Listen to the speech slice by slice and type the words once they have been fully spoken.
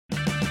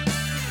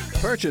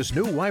Purchase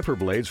new wiper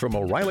blades from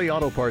O'Reilly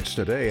Auto Parts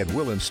today and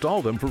we'll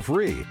install them for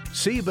free.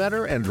 See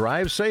better and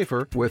drive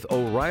safer with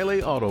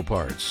O'Reilly Auto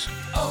Parts.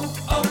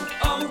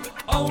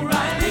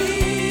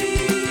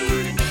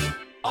 O'Reilly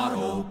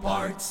Auto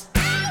Parts.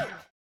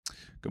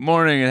 Good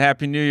morning and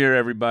Happy New Year,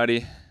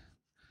 everybody.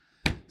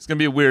 It's going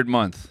to be a weird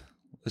month.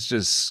 Let's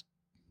just,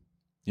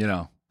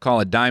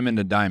 call a diamond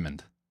a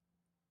diamond.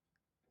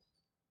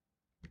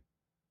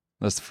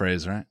 That's the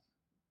phrase, right?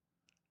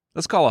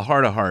 Let's call a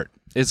heart a heart.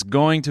 It's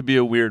going to be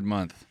a weird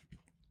month.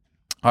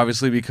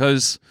 Obviously,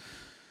 because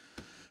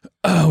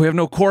we have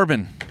no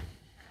Corbin,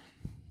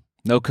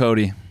 no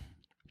Cody.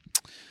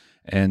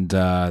 And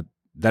that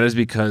is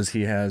because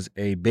he has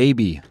a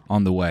baby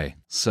on the way.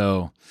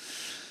 So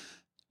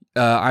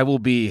I'll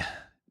be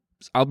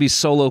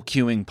solo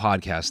queuing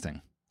podcasting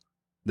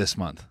this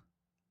month.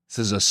 This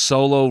is a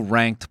solo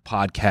ranked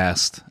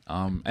podcast.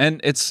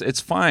 And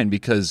it's fine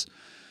because,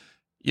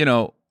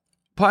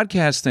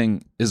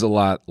 podcasting is a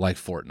lot like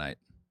Fortnite.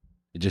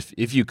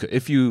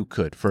 If you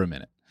could for a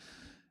minute,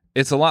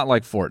 it's a lot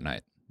like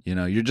Fortnite.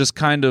 You're just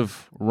kind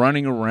of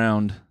running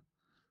around,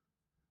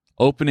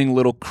 opening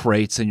little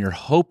crates, and you're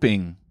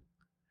hoping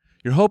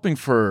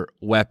for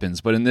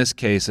weapons. But in this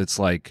case, it's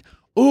like,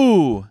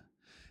 ooh,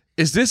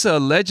 is this a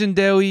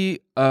legendary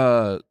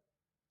comedy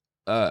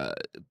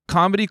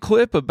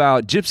clip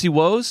about Gypsy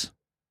Woes?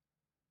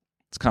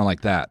 It's kind of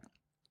like that.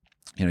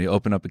 You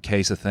open up a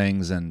case of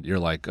things, and you're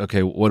like,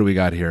 okay, what do we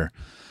got here?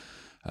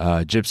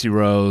 Gypsy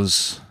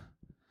Rose.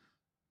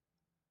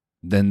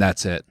 Then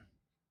that's it.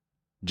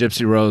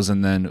 Gypsy Rose,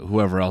 and then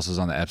whoever else is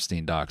on the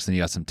Epstein docs. Then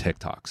you got some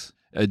TikToks.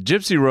 A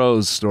Gypsy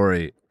Rose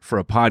story for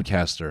a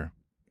podcaster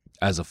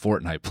as a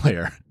Fortnite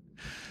player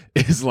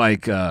is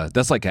like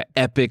that's like an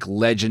epic,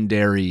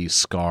 legendary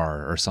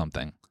scar or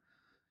something,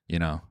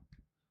 Or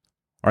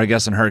I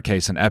guess in her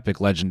case, an epic,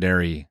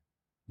 legendary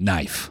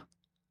knife.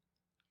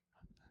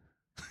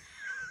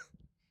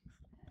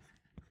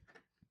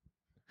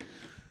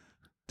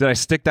 Did I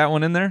stick that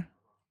one in there?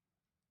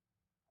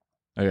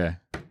 Okay.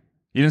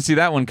 You didn't see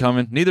that one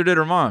coming. Neither did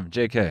her mom,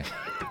 JK.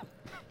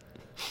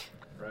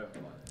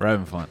 We're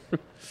having fun.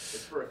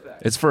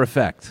 It's for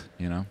effect,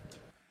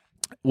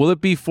 Will it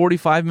be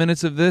 45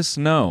 minutes of this?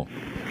 No.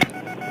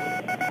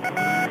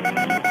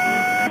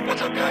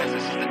 What's up, guys?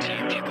 This is the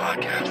TMG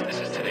Podcast.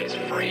 This is today's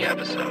free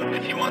episode.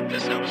 If you want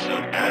this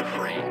episode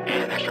ad-free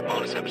and an extra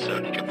bonus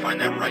episode, you can find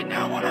that right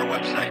now on our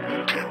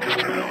website,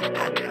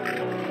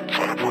 tmgstudios.tv.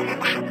 Sign up for a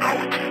membership now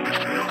at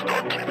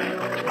tmgstudios.tv.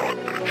 And if not,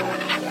 then enjoy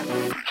this one.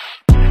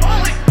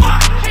 Holy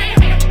fuck,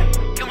 Jamie!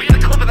 Can we get a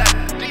clip of that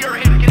deer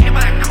him getting hit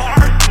by that car?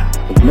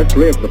 The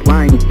mystery of the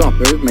flying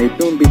saucers may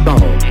soon be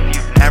solved. If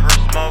you've never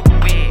smoked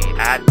weed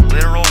at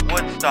literal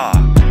Woodstock,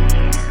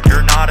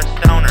 you're not a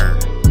stoner.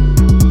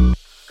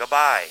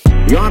 Goodbye.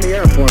 The Army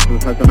Air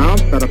Forces has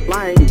announced that a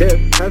flying disc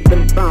has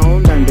been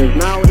found and is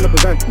now in the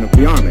possession of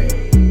the Army.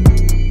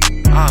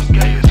 I was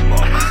gay as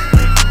fuck.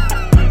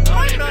 I'm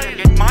trying to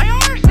get my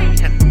arse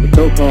eaten. The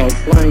so-called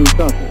flying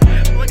saucer.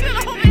 Look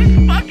at all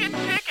these fucking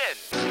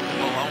chickens.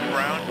 Malone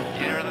Brown, you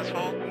hear this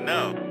hole?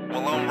 No.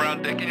 Malone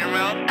Brown dick in your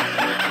mouth?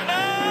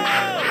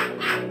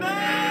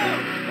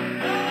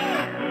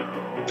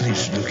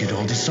 Please look at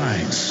all the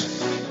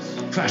signs.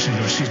 Fasten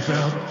your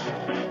seatbelt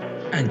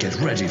and get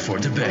ready for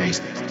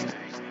debate.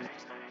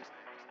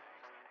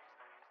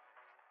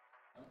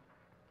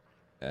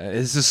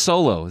 This is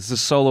solo. This is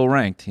solo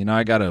ranked.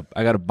 I gotta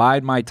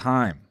bide my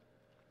time.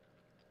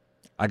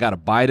 I gotta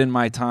bide in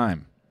my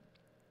time.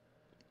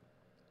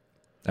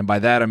 And by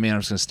that I mean I'm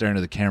just gonna stare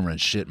into the camera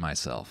and shit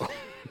myself.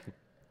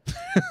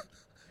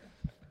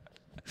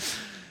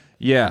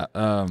 Yeah,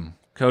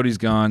 Cody's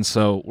gone,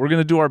 so we're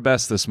gonna do our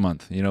best this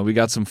month. We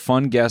got some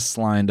fun guests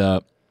lined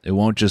up. It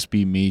won't just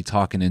be me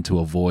talking into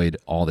a void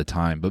all the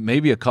time, but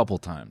maybe a couple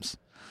times.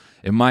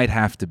 It might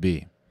have to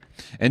be.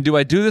 And do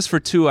I do this for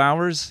 2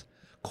 hours?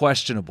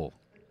 Questionable.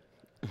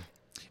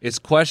 It's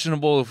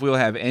questionable if we'll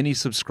have any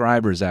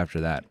subscribers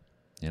after that,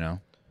 But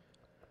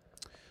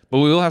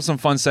we will have some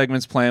fun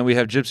segments planned. We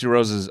have Gypsy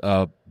Rose's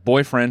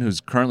boyfriend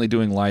who's currently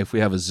doing life. We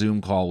have a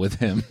Zoom call with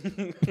him.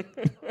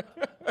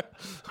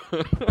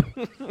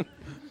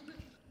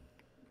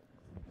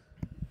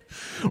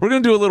 We're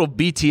going to do a little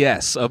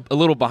BTS, a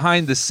little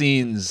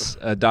behind-the-scenes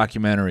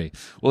documentary.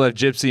 We'll have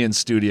Gypsy in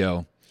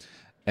studio,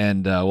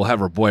 and we'll have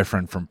her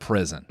boyfriend from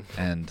prison.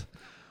 And,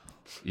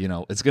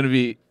 it's going to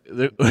be...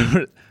 They're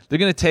going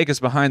to take us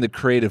behind the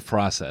creative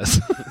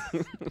process.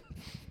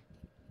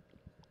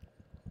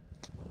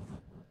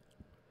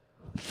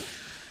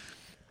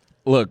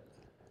 Look,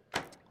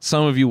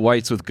 some of you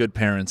whites with good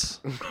parents,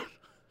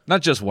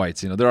 not just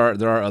whites, there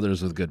are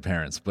others with good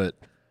parents, but,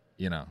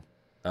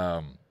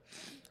 I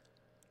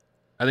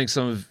think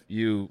some of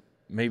you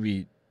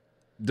maybe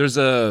there's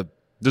a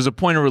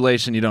point of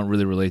relation you don't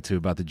really relate to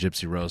about the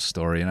Gypsy Rose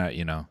story, and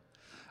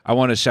I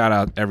want to shout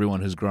out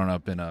everyone who's grown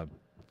up in a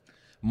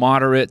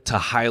moderate to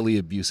highly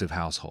abusive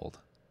household.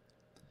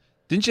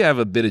 Didn't you have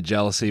a bit of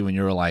jealousy when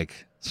you were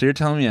like, so you're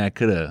telling me I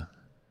could have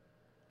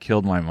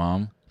killed my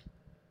mom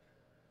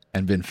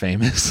and been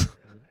famous?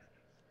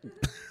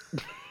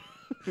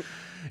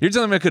 You're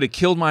telling me I could have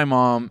killed my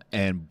mom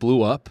and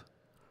blew up?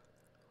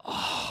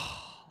 Oh.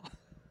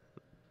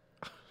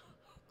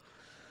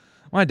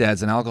 My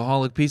dad's an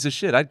alcoholic piece of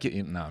shit.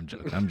 No, I'm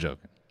joking. I'm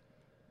joking.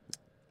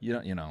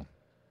 You know.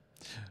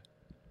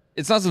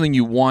 It's not something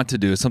you want to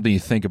do. It's something you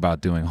think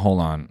about doing. Hold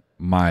on.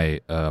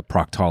 My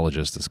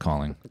proctologist is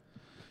calling.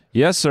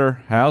 Yes,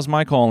 sir. How's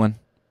my colon?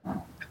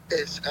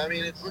 It's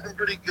looking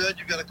pretty good.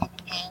 You've got a couple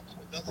pops,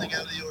 but nothing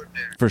out of the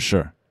ordinary. For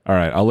sure. All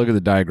right. I'll look at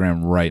the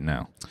diagram right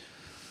now.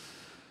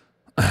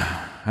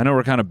 I know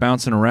we're kind of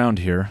bouncing around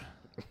here,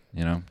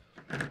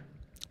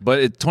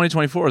 but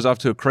 2024 is off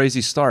to a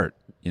crazy start.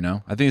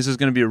 I think this is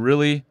going to be a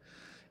really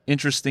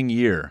interesting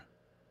year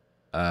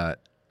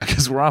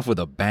because we're off with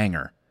a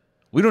banger.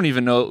 We don't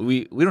even know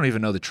we don't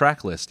even know the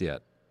track list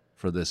yet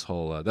for this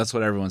whole. That's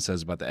what everyone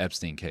says about the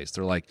Epstein case.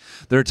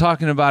 They're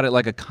talking about it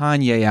like a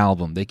Kanye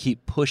album. They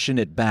keep pushing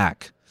it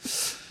back.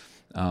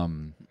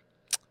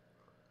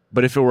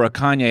 But if it were a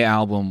Kanye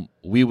album,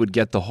 we would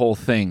get the whole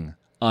thing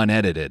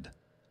unedited.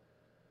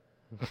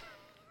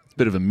 It's a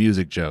bit of a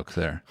music joke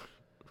there.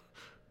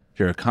 If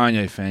you're a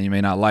Kanye fan, you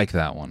may not like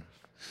that one.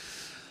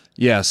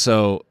 Yeah,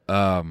 so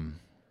I'm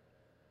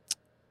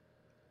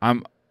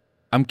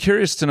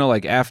curious to know,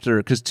 like, after,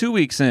 because 2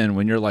 weeks in,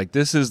 when you're like,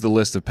 this is the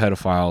list of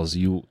pedophiles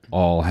you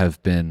all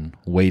have been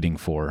waiting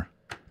for,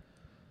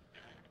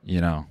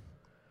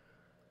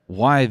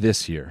 why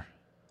this year?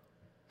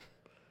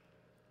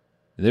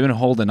 They've been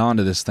holding on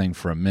to this thing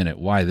for a minute.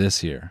 Why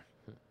this year?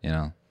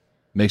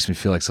 Makes me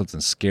feel like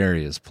something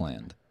scary is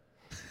planned.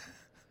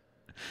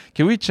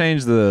 Can we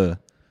change the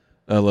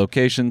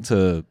location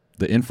to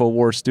the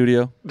InfoWars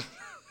studio?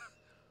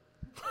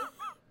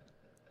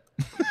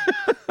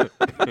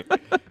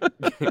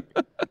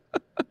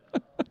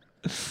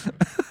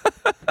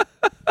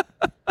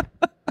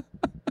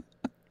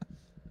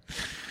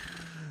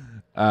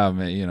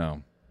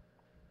 Man,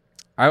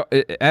 I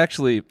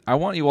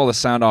want you all to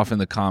sound off in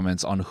the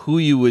comments on who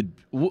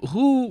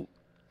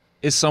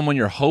is someone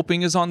you're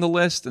hoping is on the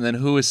list, and then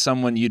who is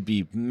someone you'd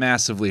be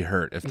massively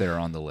hurt if they're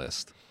on the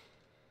list.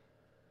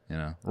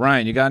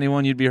 Ryan, you got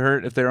anyone you'd be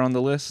hurt if they're on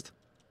the list?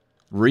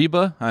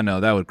 Reba? I know,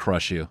 that would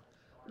crush you.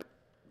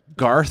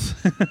 Garth?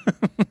 I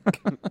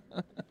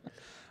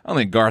don't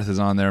think Garth is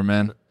on there,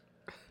 man.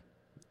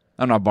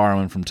 I'm not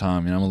borrowing from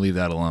Tom. I'm going to leave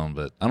that alone,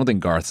 but I don't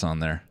think Garth's on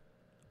there.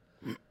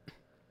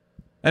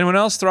 Anyone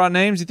else throw out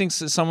names? You think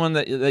someone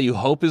that you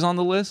hope is on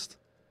the list?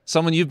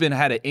 Someone you've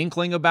had an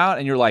inkling about,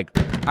 and you're like,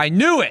 I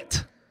knew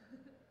it!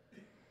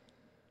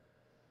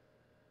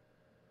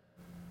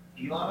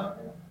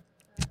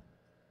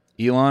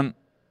 Elon?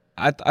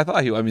 I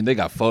thought they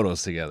got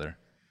photos together.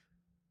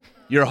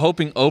 You're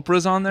hoping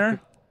Oprah's on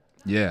there?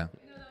 Yeah.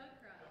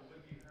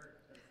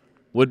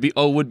 Would be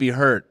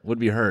hurt.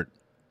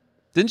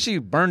 Didn't she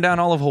burn down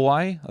all of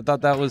Hawaii? I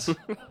thought that was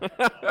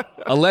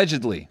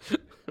allegedly.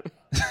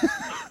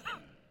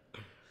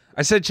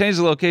 I said change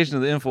the location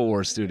of the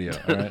InfoWars studio,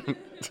 all right?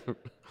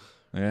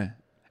 Okay.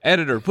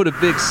 Editor, put a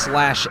big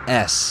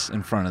 /S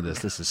in front of this.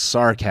 This is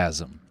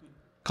sarcasm.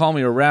 Call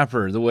me a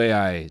rapper the way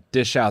I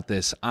dish out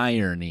this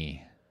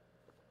irony.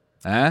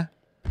 Huh?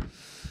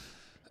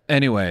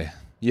 Anyway,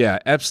 yeah,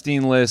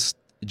 Epstein list,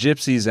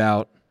 Gypsy's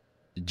out.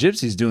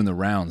 Gypsy's doing the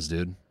rounds,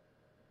 dude.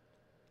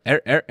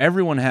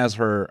 Everyone has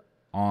her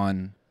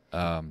on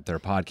their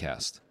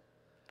podcast.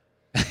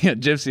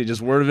 Gypsy,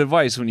 just word of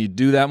advice, when you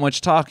do that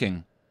much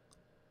talking,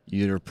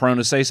 you're prone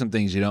to say some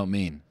things you don't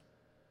mean.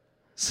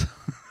 So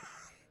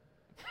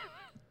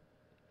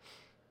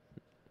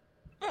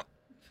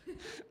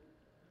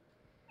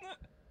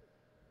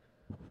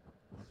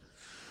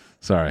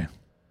sorry.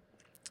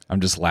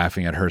 I'm just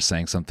laughing at her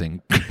saying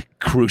something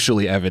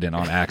crucially evident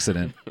on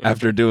accident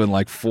after doing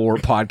like 4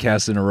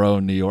 podcasts in a row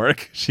in New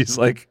York. She's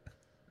like,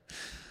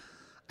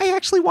 I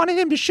actually wanted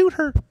him to shoot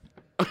her.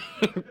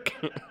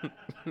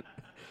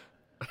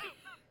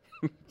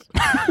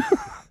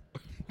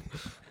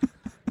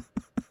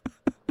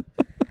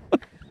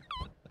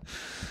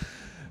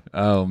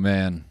 Oh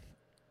man,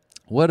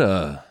 what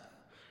a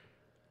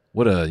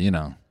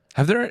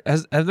have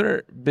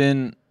there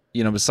been,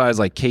 besides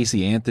like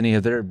Casey Anthony,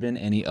 have there been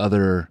any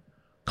other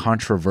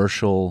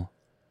controversial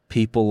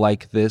people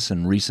like this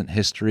in recent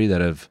history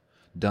that have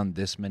done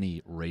this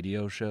many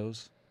radio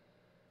shows,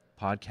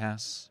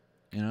 podcasts?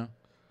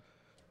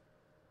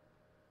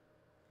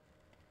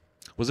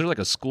 Was there like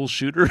a school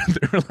shooter?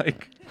 They were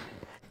like,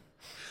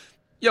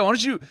 why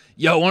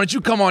don't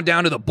you come on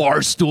down to the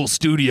Barstool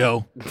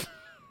studio?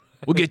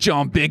 We'll get you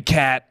on Big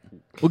Cat.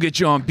 We'll get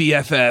you on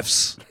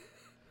BFFs.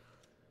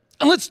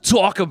 And let's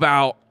talk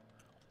about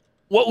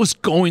what was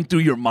going through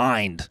your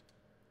mind.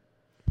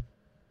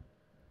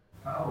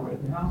 Oh,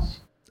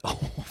 Rittenhouse? Oh,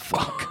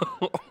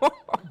 fuck.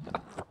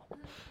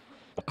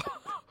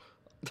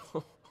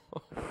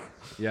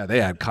 Yeah,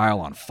 they had Kyle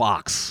on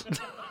Fox.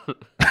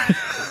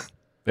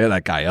 They had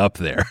that guy up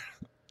there.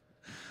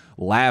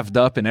 Laughed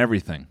up and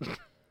everything.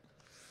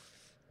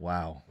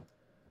 Wow.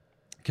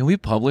 Can we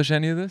publish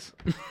any of this?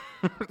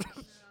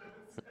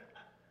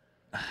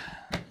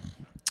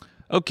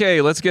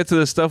 Okay, let's get to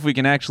the stuff we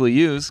can actually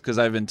use, because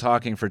I've been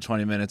talking for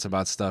 20 minutes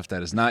about stuff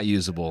that is not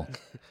usable.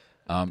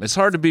 It's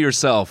hard to be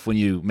yourself when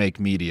you make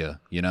media,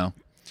 you know?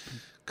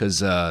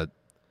 Because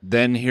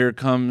then here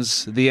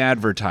comes the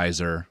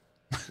advertiser.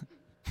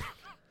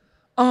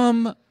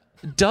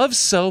 Dove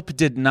soap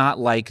did not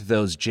like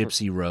those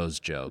Gypsy Rose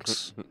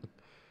jokes.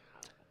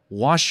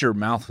 Wash your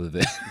mouth with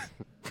it.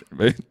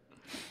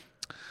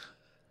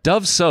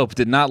 Dove soap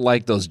did not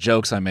like those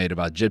jokes I made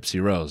about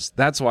Gypsy Rose.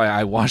 That's why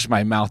I wash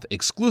my mouth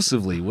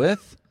exclusively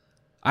with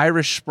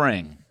Irish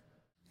Spring.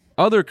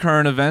 Other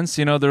current events,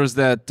 you know, there's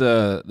that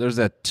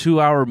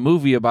 2-hour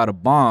movie about a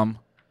bomb.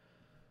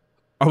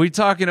 Are we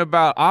talking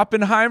about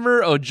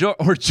Oppenheimer or Joe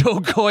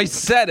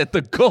Goyset at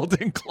the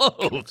Golden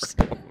Globes?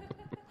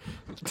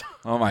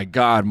 Oh my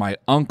God, my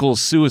uncle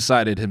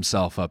suicided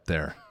himself up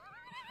there.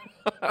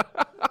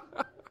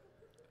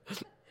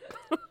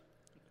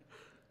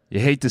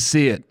 You hate to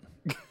see it.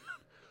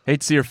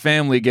 Hate to see your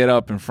family get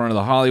up in front of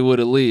the Hollywood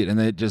elite and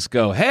they just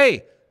go,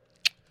 hey!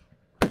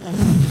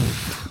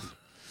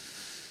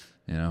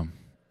 You know.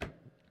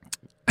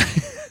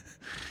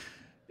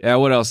 Yeah,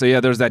 what else? So,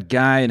 yeah, there's that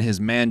guy and his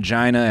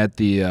mangina at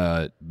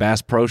the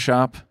Bass Pro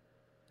Shop.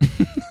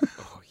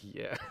 Oh,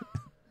 yeah.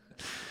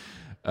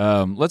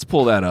 Let's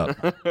pull that up.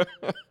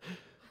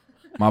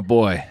 My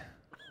boy.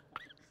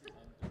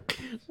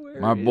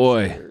 My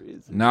boy.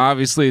 Now,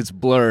 obviously, it's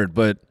blurred,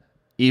 but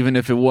even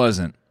if it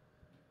wasn't.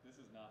 This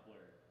is not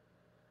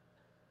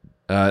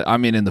blurred. I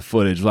mean, in the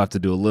footage, we'll have to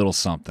do a little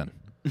something.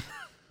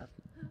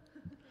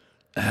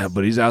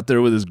 But he's out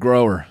there with his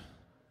grower.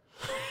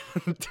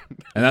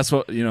 And that's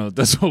what, you know,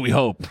 that's what we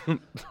hope.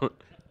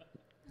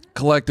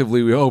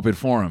 Collectively, we hope it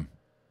for him.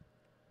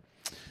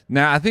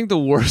 Now, I think the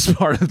worst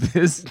part of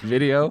this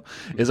video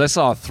is I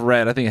saw a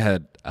thread. I think it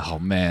had, oh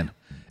man,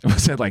 it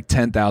must have like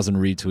 10,000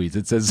 retweets.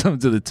 It says something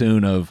to the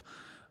tune of,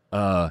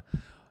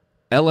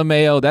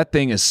 LMAO, that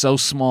thing is so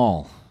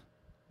small.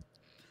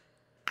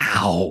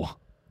 Ow.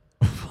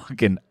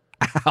 Fucking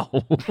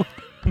ow.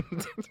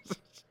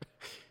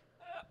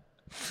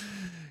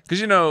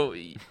 Because, you know,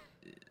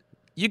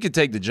 you could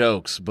take the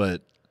jokes,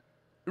 but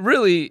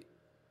really,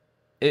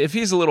 if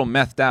he's a little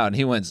methed out and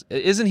he went,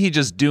 isn't he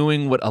just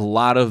doing what a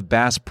lot of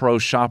Bass Pro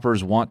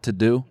shoppers want to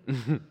do?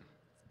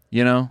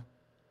 You know?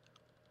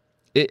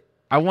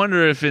 I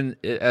wonder if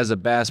as a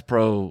Bass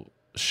Pro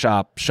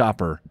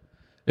shopper,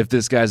 if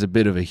this guy's a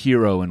bit of a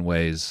hero in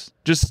ways.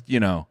 Just, you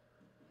know,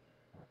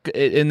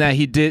 in that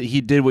he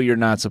did what you're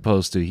not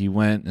supposed to. He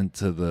went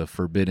into the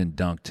forbidden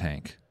dunk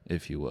tank,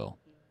 if you will.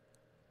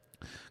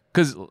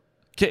 Because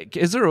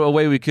is there a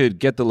way we could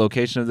get the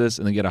location of this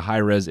and then get a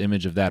high-res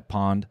image of that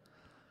pond?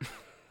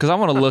 Because I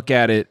want to look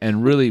at it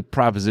and really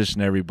proposition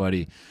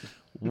everybody.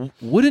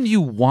 Wouldn't you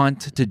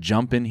want to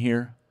jump in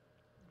here?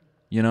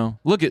 You know,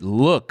 look at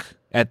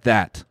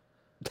that.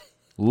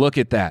 Look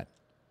at that.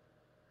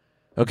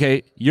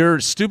 Okay, your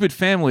stupid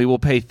family will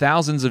pay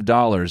thousands of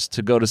dollars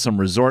to go to some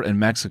resort in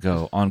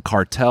Mexico on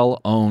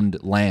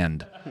cartel-owned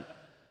land.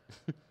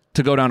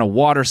 To go down a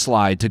water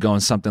slide to go in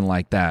something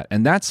like that.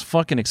 And that's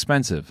fucking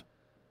expensive.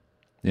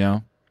 You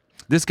know?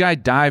 This guy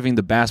diving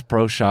the Bass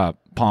Pro Shop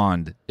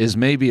pond is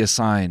maybe a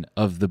sign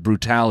of the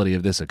brutality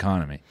of this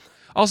economy.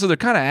 Also, they're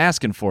kind of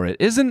asking for it.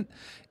 Isn't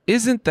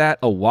that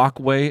a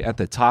walkway at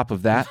the top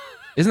of that?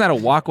 Isn't that a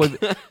walkway?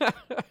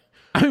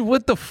 I mean,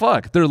 what the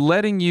fuck? They're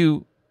letting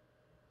you,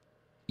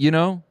 you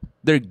know,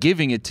 they're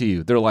giving it to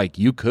you. They're like,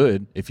 you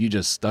could, if you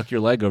just stuck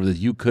your leg over this,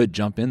 you could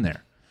jump in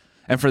there.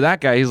 And for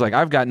that guy, he's like,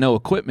 I've got no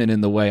equipment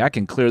in the way. I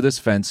can clear this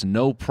fence,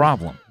 no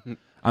problem.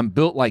 I'm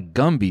built like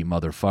Gumby,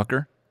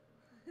 motherfucker.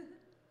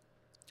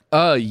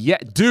 Yeah,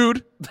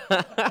 dude.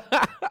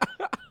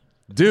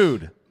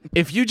 Dude,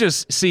 if you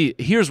just see,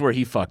 here's where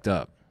he fucked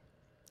up.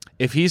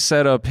 If he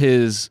set up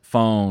his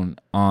phone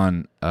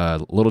on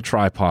a little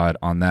tripod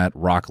on that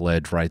rock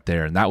ledge right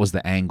there, and that was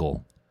the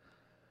angle,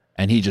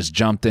 and he just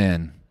jumped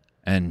in,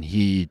 and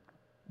he,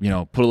 you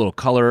know, put a little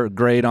color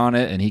grade on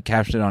it, and he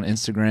captured it on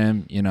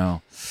Instagram, you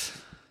know,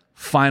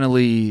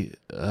 finally,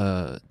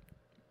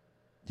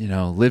 you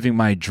know, living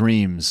my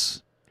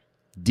dreams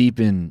deep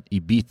in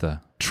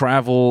Ibiza.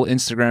 Travel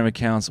Instagram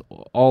accounts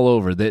all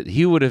over, that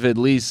he would have at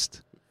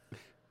least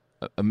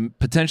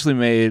potentially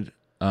made,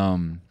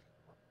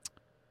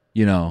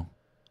 you know,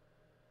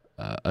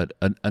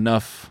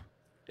 enough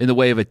in the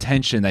way of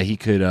attention that he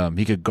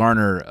could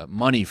garner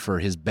money for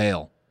his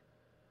bail,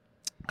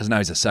 because now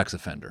he's a sex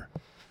offender.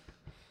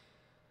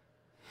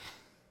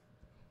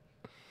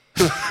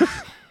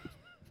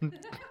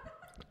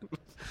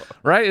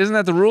 Right? Isn't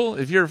that the rule?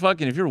 If your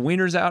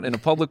wiener's out in a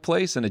public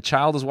place and a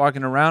child is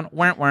walking around,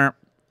 wah, wah,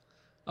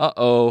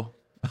 uh-oh,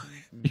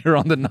 you're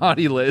on the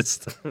naughty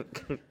list.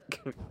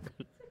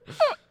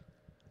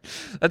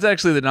 That's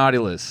actually the naughty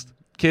list.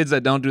 Kids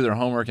that don't do their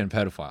homework and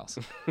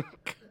pedophiles.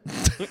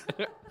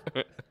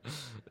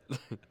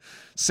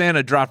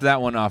 Santa dropped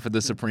that one off at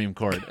the Supreme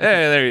Court. Hey,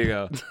 there you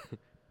go.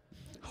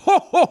 Ho,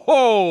 ho,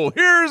 ho!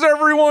 Here's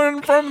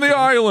everyone from the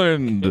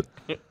island.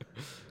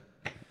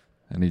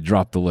 And he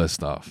dropped the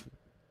list off.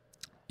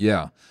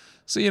 Yeah.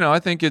 So, you know, I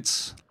think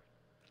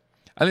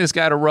I think this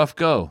guy had a rough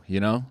go, you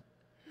know?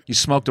 You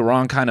smoked the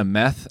wrong kind of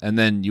meth, and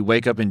then you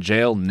wake up in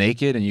jail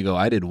naked, and you go,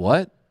 I did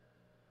what?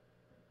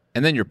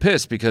 And then you're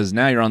pissed because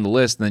now you're on the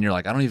list, and then you're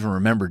like, I don't even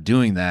remember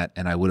doing that,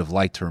 and I would have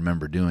liked to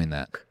remember doing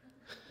that.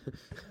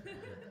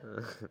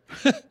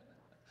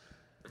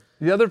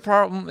 The other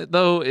problem,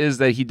 though, is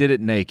that he did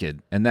it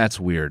naked, and that's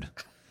weird.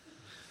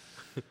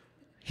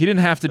 He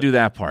didn't have to do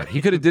that part.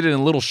 He could have did it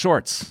in little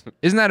shorts.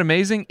 Isn't that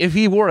amazing? If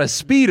he wore a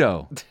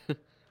Speedo,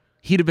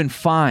 he'd have been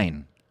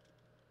fine.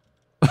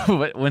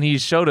 But when he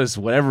showed us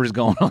whatever's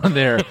going on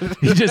there,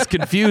 he just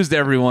confused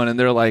everyone, and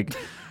they're like,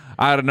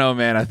 I don't know,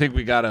 man. I think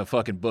we got to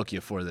fucking book you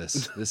for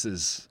this. This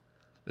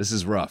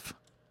is rough.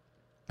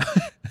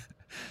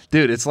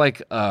 Dude, it's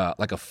like a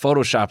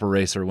Photoshop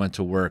eraser went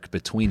to work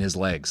between his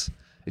legs.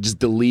 It just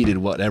deleted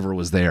whatever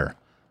was there.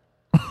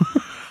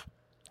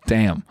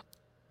 Damn.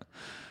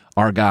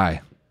 Our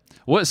guy.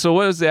 So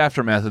what was the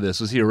aftermath of this?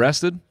 Was he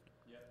arrested?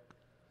 Yeah.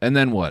 And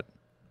then what?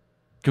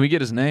 Can we get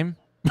his name?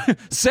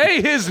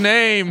 Say his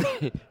name.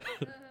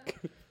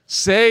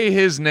 Say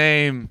his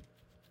name.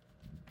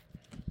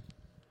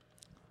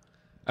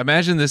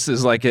 Imagine this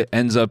is like it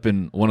ends up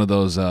in one of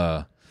those,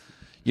 those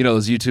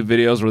YouTube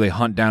videos where they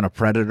hunt down a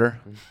predator.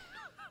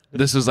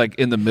 This is like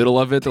in the middle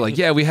of it. They're like,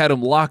 yeah, we had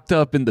him locked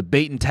up in the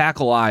bait and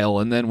tackle aisle,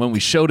 and then when we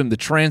showed him the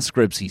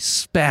transcripts, he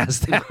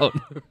spazzed out.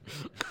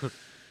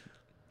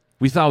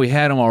 We thought we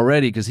had him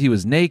already because he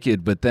was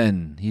naked, but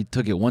then he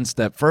took it one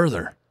step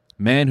further.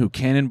 Man who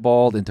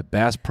cannonballed into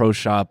Bass Pro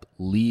Shop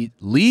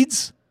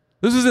Leeds?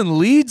 This was in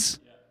Leeds?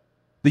 Yeah.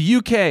 The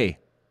UK.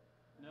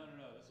 No.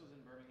 This was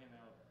in Birmingham,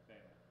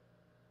 Alabama.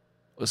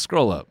 Let's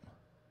scroll up.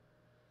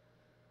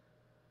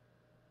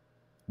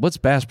 What's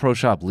Bass Pro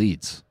Shop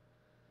Leeds?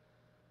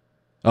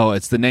 Oh,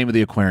 it's the name of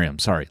the aquarium.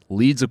 Sorry.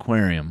 Leeds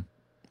Aquarium.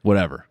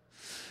 Whatever.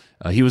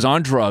 He was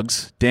on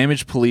drugs.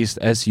 Damaged police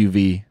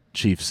SUV,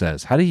 chief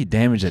says. How did he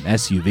damage an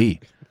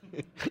SUV?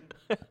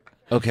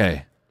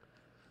 Okay.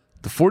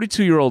 The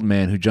 42-year-old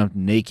man who jumped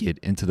naked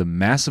into the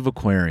massive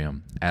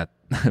aquarium at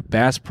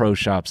Bass Pro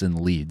Shops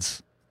in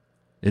Leeds.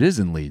 It is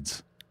in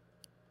Leeds.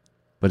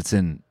 But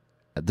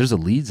there's a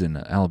Leeds in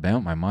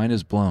Alabama. My mind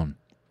is blown.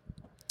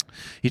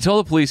 He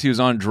told the police he was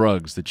on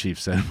drugs, the chief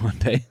said one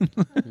day.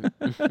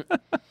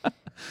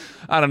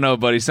 I don't know,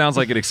 buddy. Sounds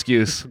like an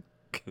excuse.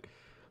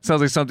 Sounds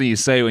like something you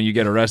say when you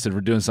get arrested for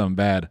doing something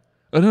bad.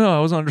 Oh, no,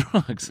 I was on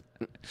drugs.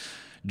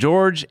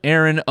 George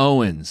Aaron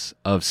Owens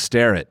of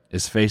Starrett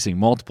is facing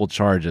multiple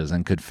charges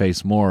and could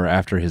face more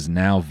after his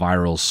now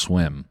viral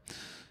swim.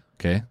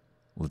 Okay,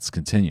 let's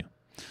continue.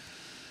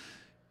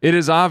 It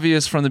is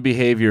obvious from the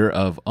behavior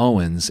of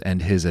Owens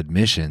and his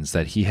admissions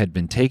that he had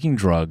been taking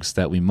drugs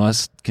that we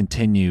must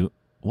continue.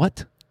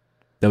 What?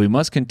 That we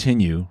must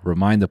continue,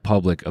 remind the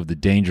public of the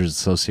dangers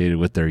associated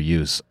with their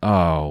use.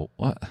 Oh,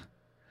 what?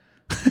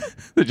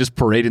 They're just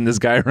parading this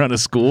guy around a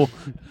school.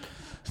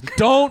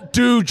 Don't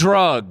do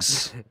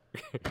drugs.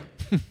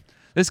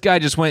 This guy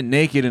just went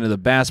naked into the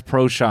Bass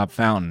Pro Shop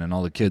fountain, and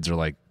all the kids are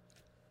like,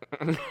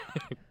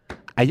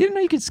 I didn't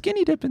know you could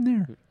skinny dip in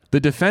there. The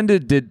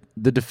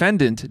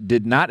defendant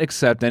did not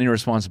accept any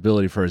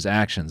responsibility for his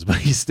actions, but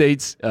he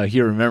states he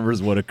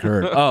remembers what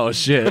occurred. Oh,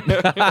 shit.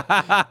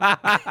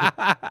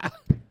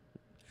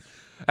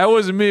 That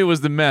wasn't me, it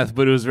was the meth,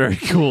 but it was very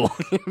cool.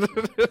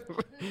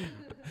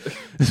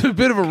 It's a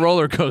bit of a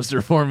roller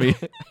coaster for me.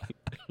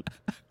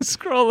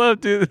 Scroll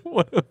up, dude.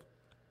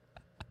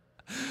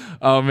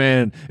 Oh,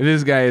 man. If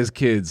this guy has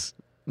kids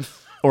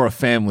or a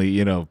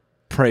family,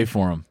 pray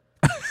for him.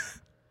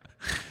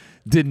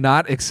 Did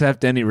not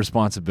accept any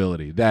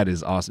responsibility. That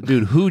is awesome.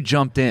 Dude, who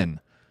jumped in?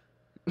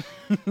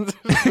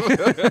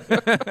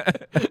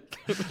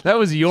 That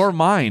was your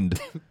mind.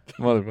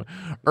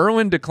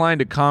 Irwin declined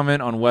to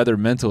comment on whether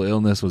mental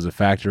illness was a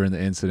factor in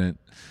the incident.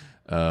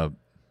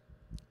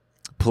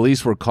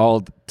 Police were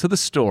called to the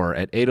store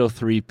at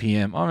 8:03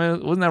 p.m. Oh,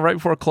 man, wasn't that right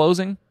before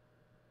closing?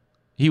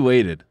 He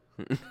waited.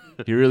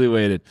 He really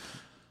waited.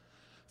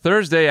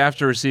 Thursday,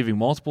 after receiving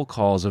multiple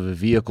calls of a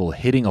vehicle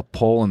hitting a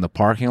pole in the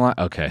parking lot.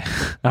 Okay.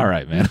 All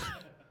right, man.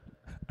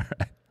 All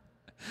right.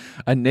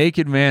 A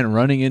naked man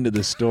running into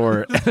the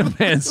store and a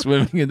man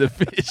swimming in the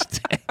fish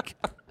tank.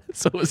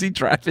 So was he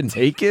driving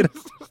naked?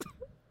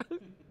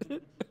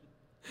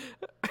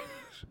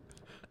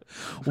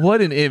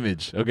 What an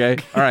image, okay?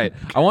 All right.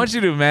 I want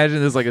you to imagine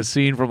this like a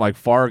scene from like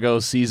Fargo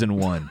season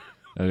 1,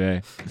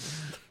 okay?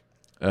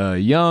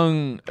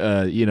 Young,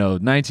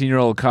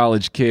 19-year-old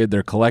college kid.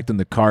 They're collecting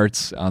the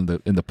carts in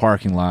the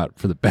parking lot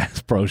for the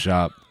Bass Pro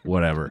Shop,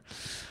 whatever.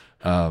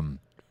 And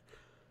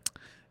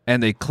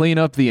they clean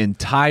up the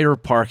entire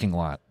parking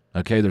lot.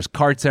 Okay, there's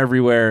carts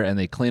everywhere, and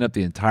they clean up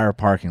the entire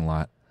parking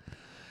lot.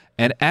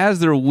 And as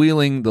they're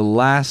wheeling the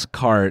last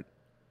cart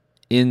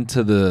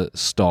into the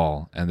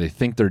stall, and they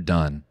think they're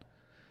done,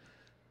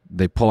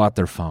 they pull out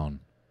their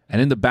phone.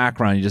 And in the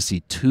background, you just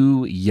see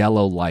 2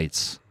 yellow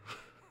lights.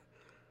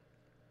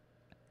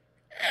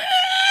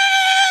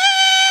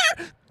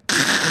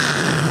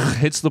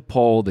 Hits the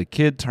pole, the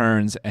kid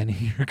turns, and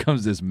here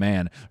comes this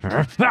man.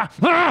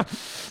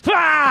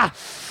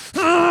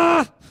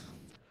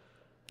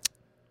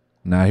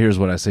 Now, here's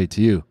what I say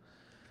to you.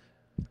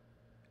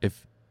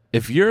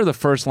 If you're the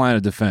first line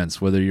of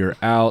defense, whether you're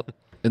out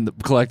in the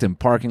collecting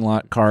parking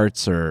lot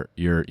carts or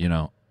you're,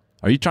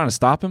 are you trying to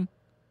stop him?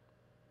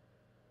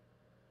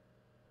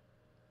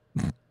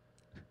 No.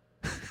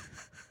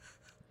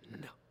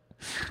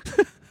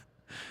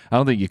 I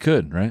don't think you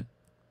could, right?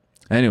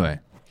 Anyway,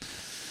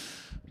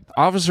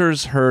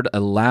 officers heard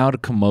a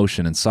loud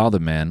commotion and saw the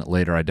man,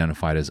 later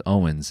identified as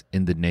Owens,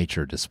 in the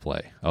nature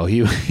display. Oh,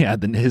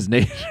 his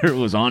nature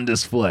was on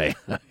display.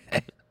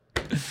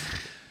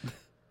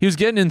 He was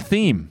getting in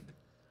theme.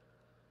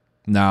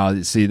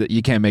 No, see,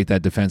 you can't make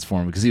that defense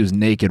for him because he was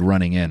naked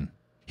running in.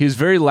 He was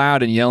very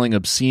loud and yelling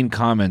obscene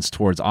comments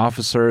towards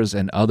officers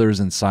and others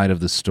inside of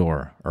the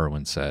store,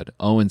 Irwin said.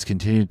 Owens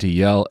continued to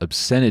yell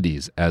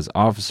obscenities as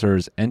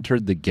officers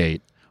entered the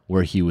gate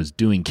where he was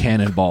doing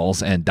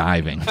cannonballs and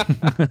diving.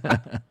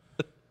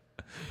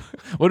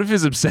 What if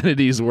his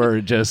obscenities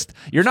were just,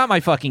 "You're not my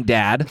fucking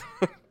dad"?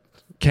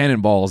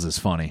 Cannonballs is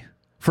funny.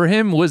 For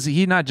him, was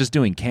he not just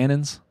doing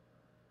cannons?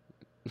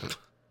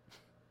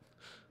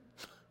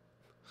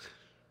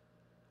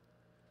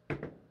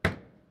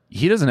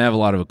 He doesn't have a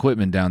lot of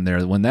equipment down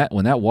there. When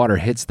that water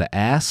hits the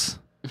ass,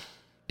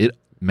 it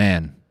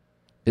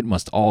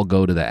must all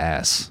go to the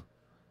ass.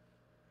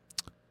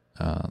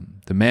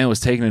 The man was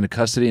taken into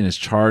custody and is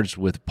charged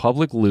with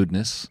public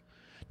lewdness,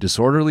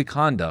 disorderly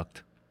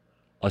conduct,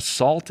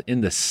 assault in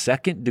the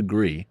second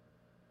degree,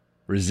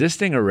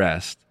 resisting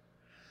arrest,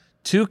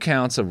 2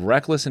 counts of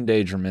reckless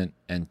endangerment,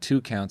 and 2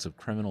 counts of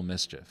criminal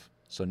mischief.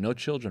 So no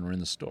children were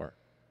in the store.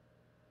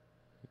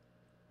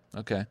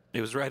 Okay.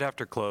 It was right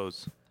after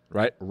close.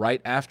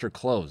 Right after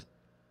close.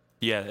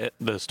 Yeah,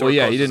 the store. Well,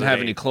 yeah, he closes didn't at have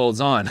 8. any clothes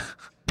on.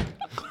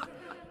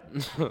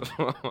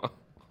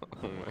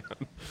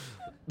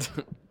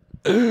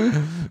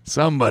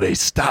 Somebody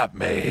stop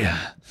me.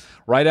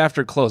 Right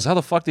after close. How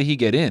the fuck did he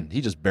get in? He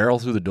just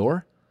barreled through the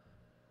door?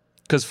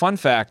 Because fun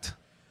fact,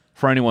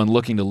 for anyone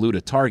looking to loot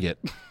a Target,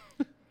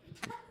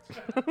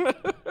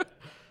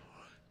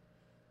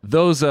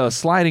 those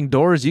sliding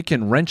doors, you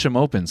can wrench them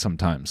open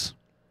sometimes.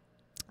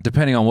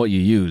 Depending on what you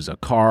use, a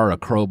car, a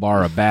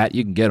crowbar, a bat,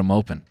 you can get them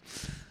open.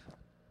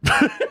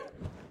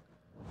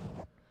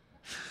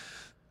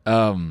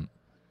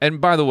 And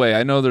by the way,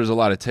 I know there's a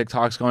lot of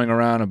TikToks going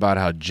around about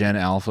how Gen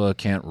Alpha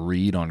can't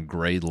read on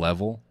grade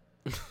level.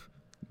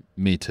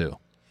 Me too.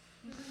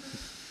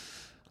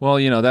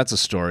 Well, that's a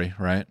story,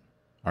 right?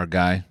 Our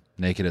guy,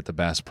 naked at the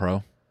Bass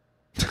Pro.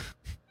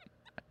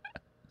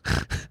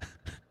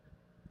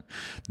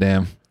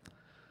 Damn.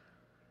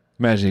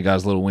 Imagine he got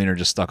his little wiener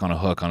just stuck on a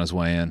hook on his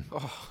way in.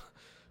 Oh.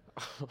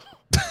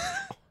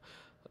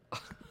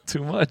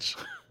 Too much.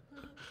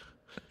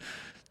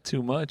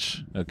 Too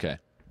much? Okay.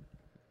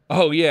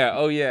 Oh,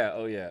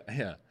 yeah.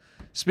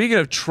 Speaking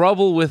of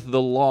trouble with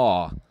the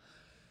law,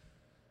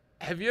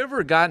 have you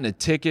ever gotten a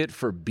ticket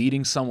for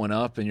beating someone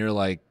up and you're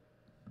like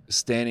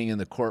standing in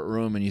the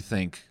courtroom and you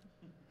think,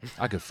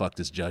 I could fuck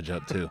this judge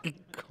up too?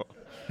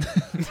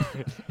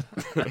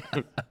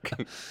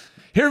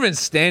 You ever been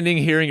standing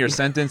hearing your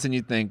sentence and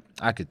you think,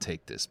 I could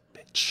take this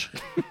bitch?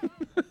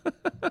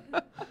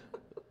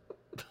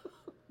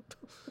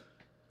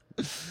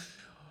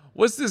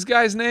 What's this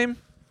guy's name?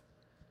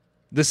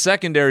 The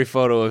secondary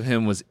photo of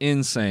him was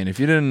insane. If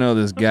you didn't know,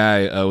 this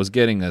guy was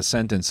getting a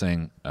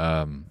sentencing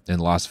in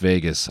Las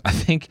Vegas. I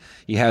think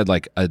he had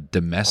like a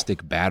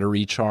domestic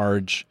battery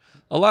charge,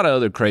 a lot of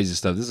other crazy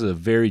stuff. This is a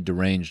very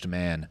deranged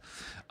man.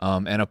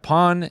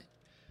 And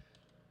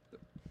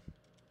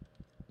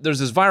there's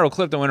this viral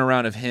clip that went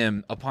around of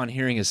him upon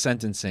hearing his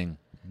sentencing,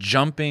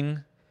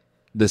 jumping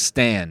the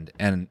stand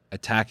and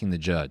attacking the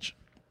judge.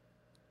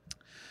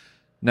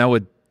 Now,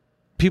 what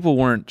people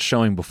weren't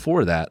showing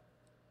before that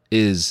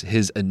is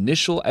his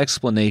initial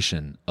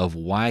explanation of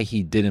why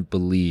he didn't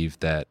believe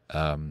that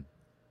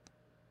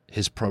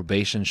his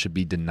probation should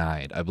be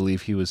denied. I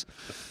believe he was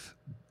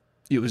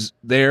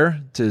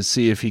there to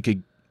see if he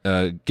could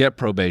get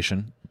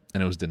probation,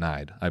 and it was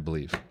denied, I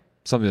believe.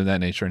 Something of that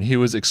nature. And he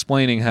was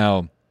explaining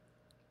how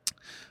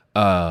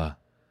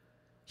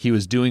he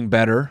was doing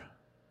better,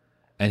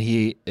 and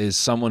he is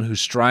someone who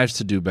strives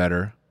to do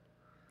better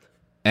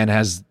and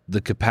has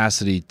the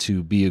capacity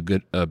to be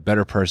a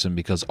better person,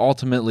 because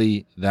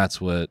ultimately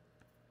that's what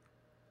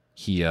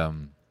he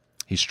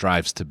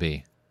strives to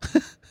be.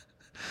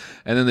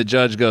 And then the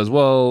judge goes,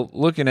 well,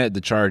 looking at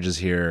the charges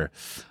here,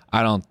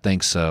 I don't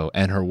think so.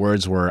 And her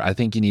words were, I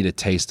think you need a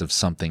taste of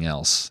something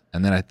else.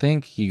 And then I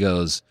think he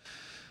goes,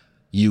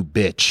 you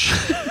bitch.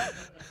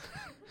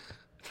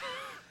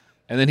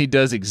 And then he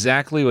does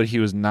exactly what he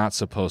was not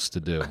supposed to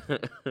do.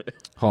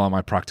 Hold on,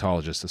 my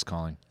proctologist is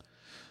calling.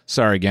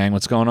 Sorry, gang,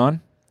 what's going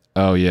on?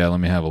 Oh, yeah, let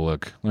me have a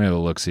look. Let me have a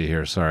look-see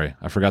here. Sorry,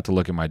 I forgot to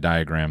look at my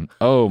diagram.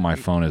 Oh, my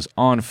phone is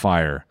on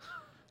fire.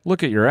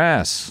 Look at your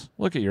ass.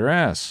 Look at your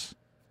ass.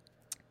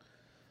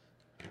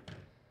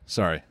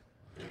 Sorry.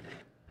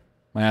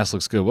 My ass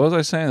looks good. What was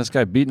I saying? This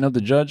guy beating up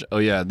the judge? Oh,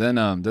 yeah, then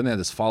they had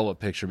this follow-up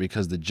picture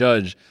because the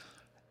judge,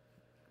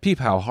 peep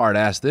how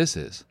hard-ass this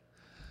is.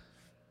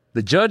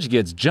 The judge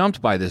gets jumped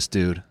by this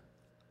dude,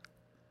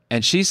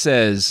 And she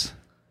says,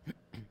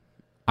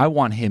 I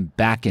want him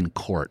back in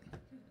court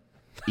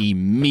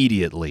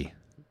immediately.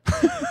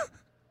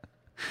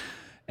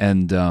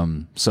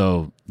 And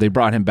so they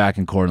brought him back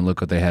in court, and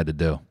look what they had to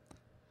do.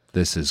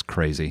 This is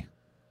crazy.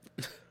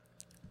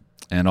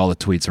 And all the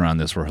tweets around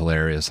this were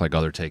hilarious. Like,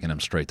 oh, they're taking him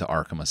straight to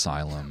Arkham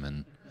Asylum.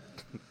 And,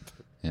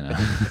 you know.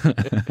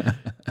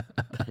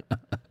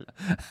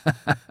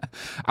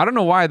 I don't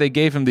know why they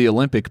gave him the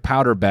Olympic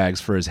powder bags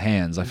for his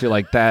hands. I feel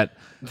like that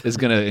is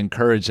going to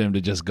encourage him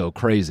to just go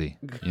crazy,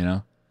 you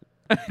know?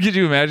 Could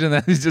you imagine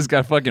that? He's just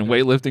got fucking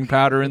weightlifting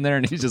powder in there,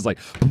 and he's just like,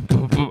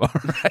 boom, boom, all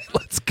right,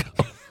 let's go.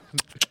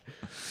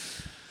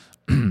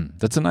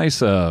 That's a nice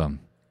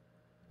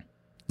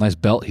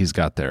belt he's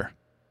got there.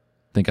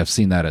 I think I've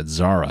seen that at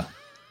Zara.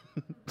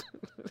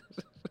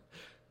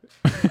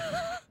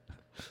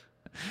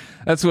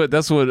 That's what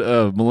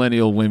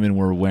millennial women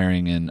were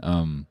wearing in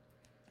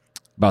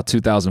about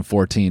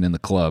 2014 in the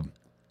club.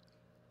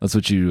 That's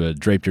what you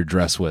draped your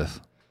dress with.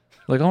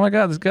 Like, oh my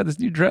God, this got this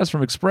new dress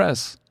from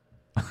Express.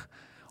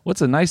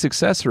 What's a nice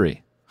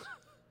accessory?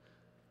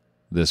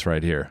 This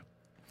right here.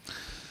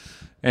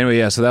 Anyway,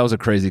 yeah, so that was a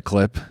crazy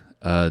clip.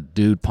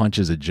 Dude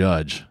punches a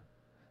judge.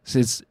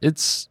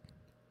 It's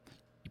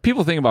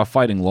people think about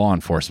fighting law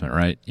enforcement,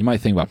 right? You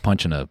might think about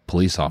punching a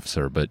police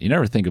officer, but you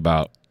never think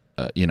about,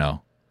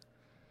 man,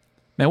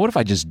 what if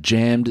I just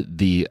jammed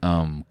the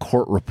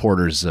court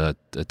reporter's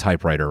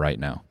typewriter right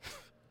now?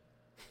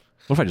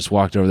 What if I just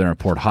walked over there and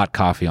poured hot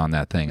coffee on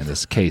that thing and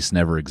this case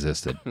never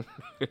existed?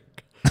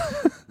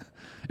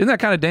 Isn't that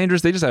kind of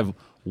dangerous? They just have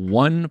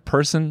one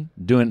person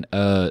doing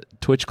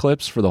Twitch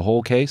clips for the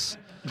whole case.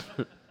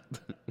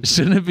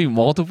 Shouldn't it be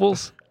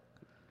multiples?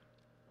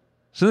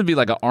 Shouldn't it be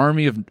like an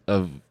army of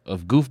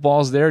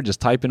goofballs there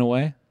just typing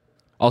away?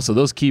 Also,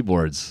 those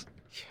keyboards,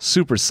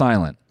 super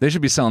silent. They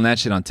should be selling that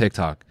shit on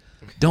TikTok.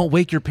 Don't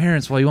wake your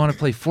parents while you want to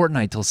play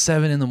Fortnite till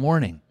 7 in the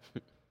morning.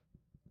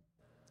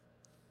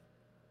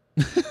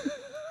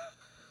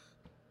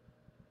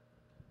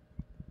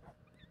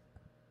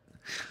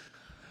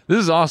 This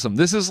is awesome.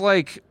 This is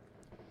like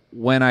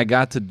when I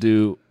got to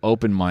do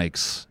open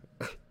mics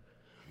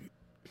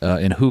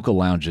in hookah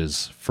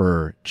lounges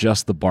for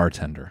just the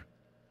bartender.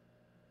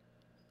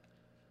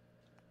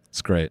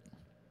 It's great.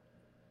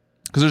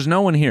 Because there's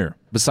no one here.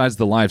 Besides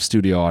the live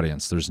studio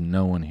audience, there's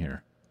no one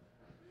here.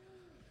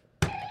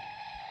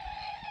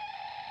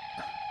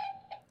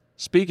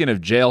 Speaking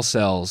of jail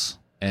cells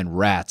and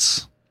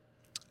rats,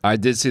 I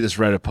did see this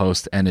Reddit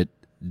post, and it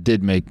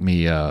did make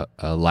me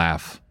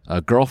laugh. A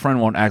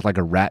girlfriend won't act like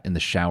a rat in the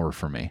shower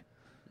for me.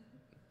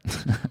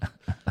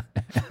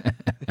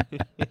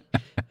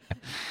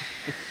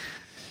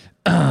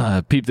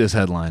 Peep this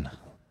headline.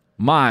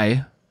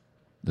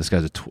 This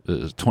guy's a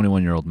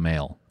 21-year-old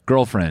male.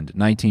 Girlfriend,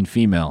 19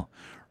 female,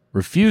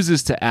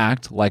 refuses to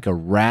act like a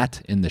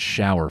rat in the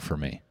shower for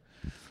me.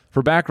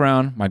 For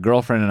background, my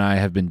girlfriend and I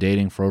have been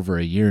dating for over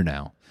a year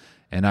now,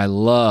 and I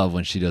love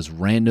when she does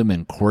random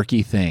and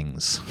quirky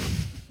things.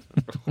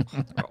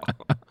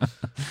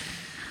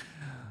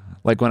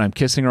 Like when I'm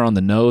kissing her on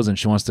the nose and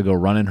she wants to go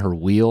run in her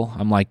wheel.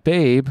 I'm like,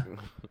 babe,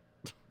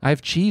 I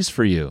have cheese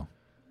for you.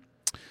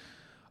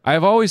 I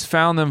have always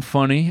found them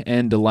funny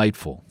and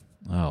delightful.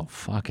 Oh,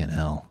 fucking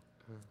hell.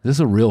 Is this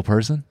a real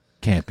person?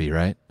 Can't be,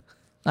 right?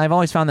 I've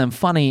always found them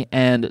funny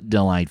and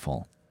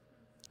delightful.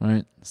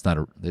 Right? It's not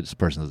this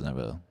person doesn't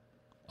have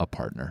a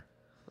partner.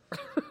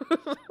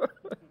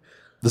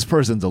 This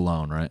person's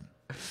alone, right?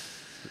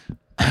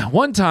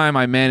 One time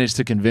I managed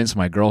to convince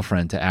my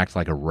girlfriend to act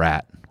like a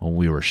rat when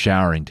we were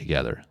showering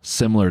together,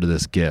 similar to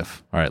this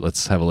GIF. All right,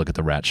 let's have a look at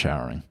the rat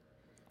showering.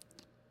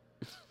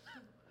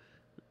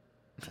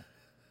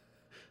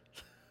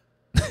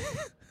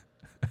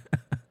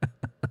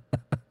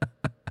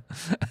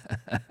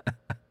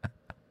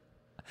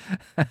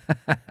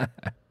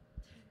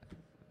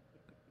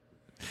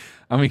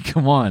 I mean,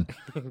 come on.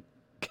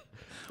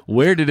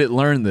 Where did it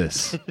learn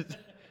this?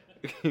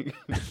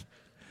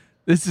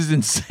 This is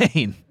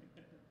insane.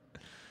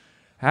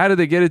 How did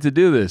they get it to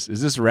do this?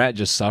 Is this rat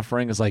just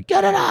suffering? It's like,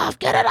 get it off,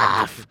 get it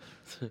off.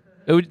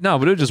 No,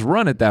 but it would just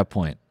run at that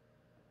point.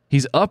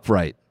 He's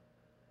upright.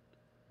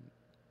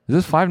 Is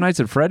this Five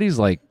Nights at Freddy's?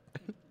 Like,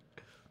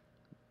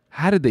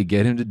 how did they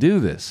get him to do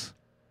this?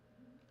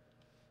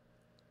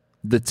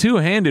 The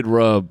two-handed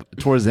rub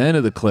towards the end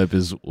of the clip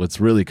is what's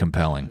really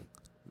compelling.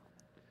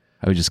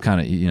 I would just kind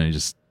of,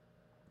 just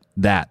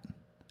that.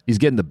 He's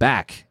getting the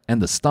back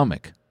and the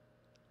stomach.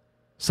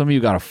 Some of you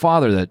got a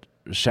father that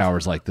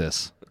showers like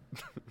this.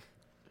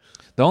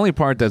 The only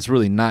part that's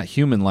really not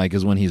human-like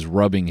is when he's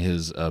rubbing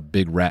his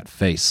big rat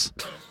face.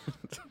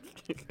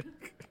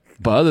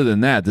 But other than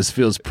that, this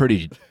feels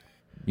pretty,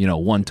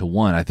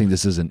 one-to-one. I think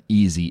this is an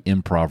easy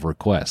improv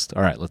request.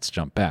 All right, let's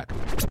jump back.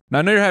 Now,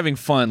 I know you're having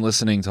fun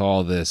listening to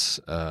all this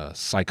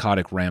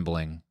psychotic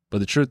rambling, but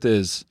the truth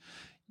is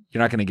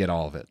you're not going to get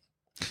all of it.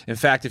 In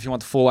fact, if you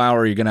want the full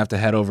hour, you're going to have to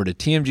head over to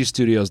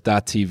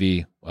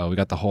tmgstudios.tv. We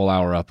got the whole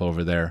hour up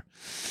over there.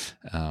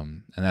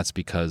 And that's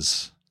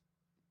because,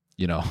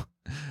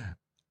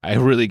 I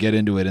really get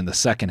into it in the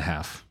second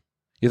half.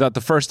 You thought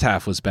the first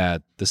half was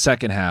bad. The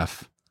second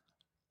half,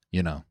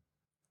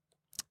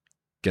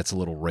 gets a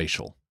little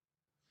racial.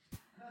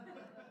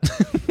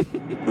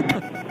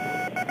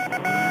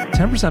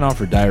 10% off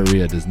for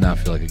diarrhea does not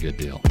feel like a good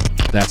deal.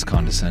 That's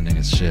condescending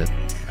as shit.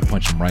 I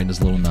punch him right in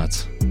his little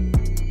nuts.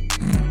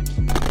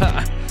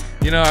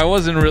 I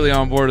wasn't really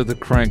on board with the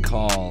crank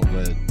call,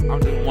 but I'm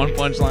doing one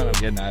punchline.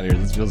 I'm getting out of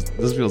here.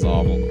 This feels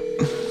awful.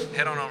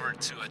 Head on over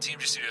to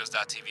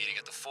teamgstudios.tv to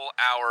get the full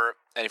hour.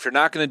 And if you're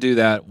not going to do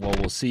that, well,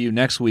 we'll see you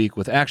next week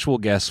with actual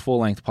guests,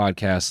 full-length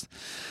podcast.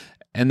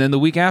 And then the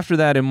week after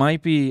that, it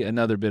might be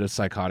another bit of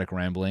psychotic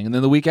rambling. And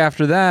then the week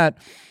after that,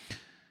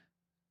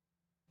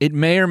 it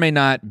may or may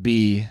not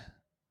be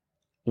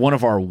one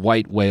of our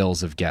white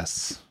whales of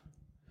guests.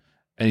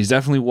 And he's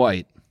definitely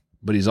white,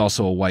 but he's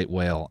also a white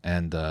whale.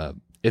 And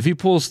if he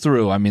pulls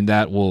through, I mean,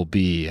 that will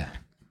be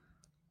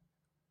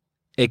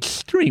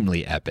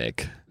extremely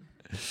epic.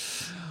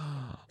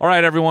 All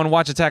right, everyone,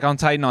 watch Attack on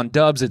Titan on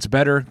Dubs. It's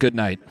better. Good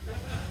night.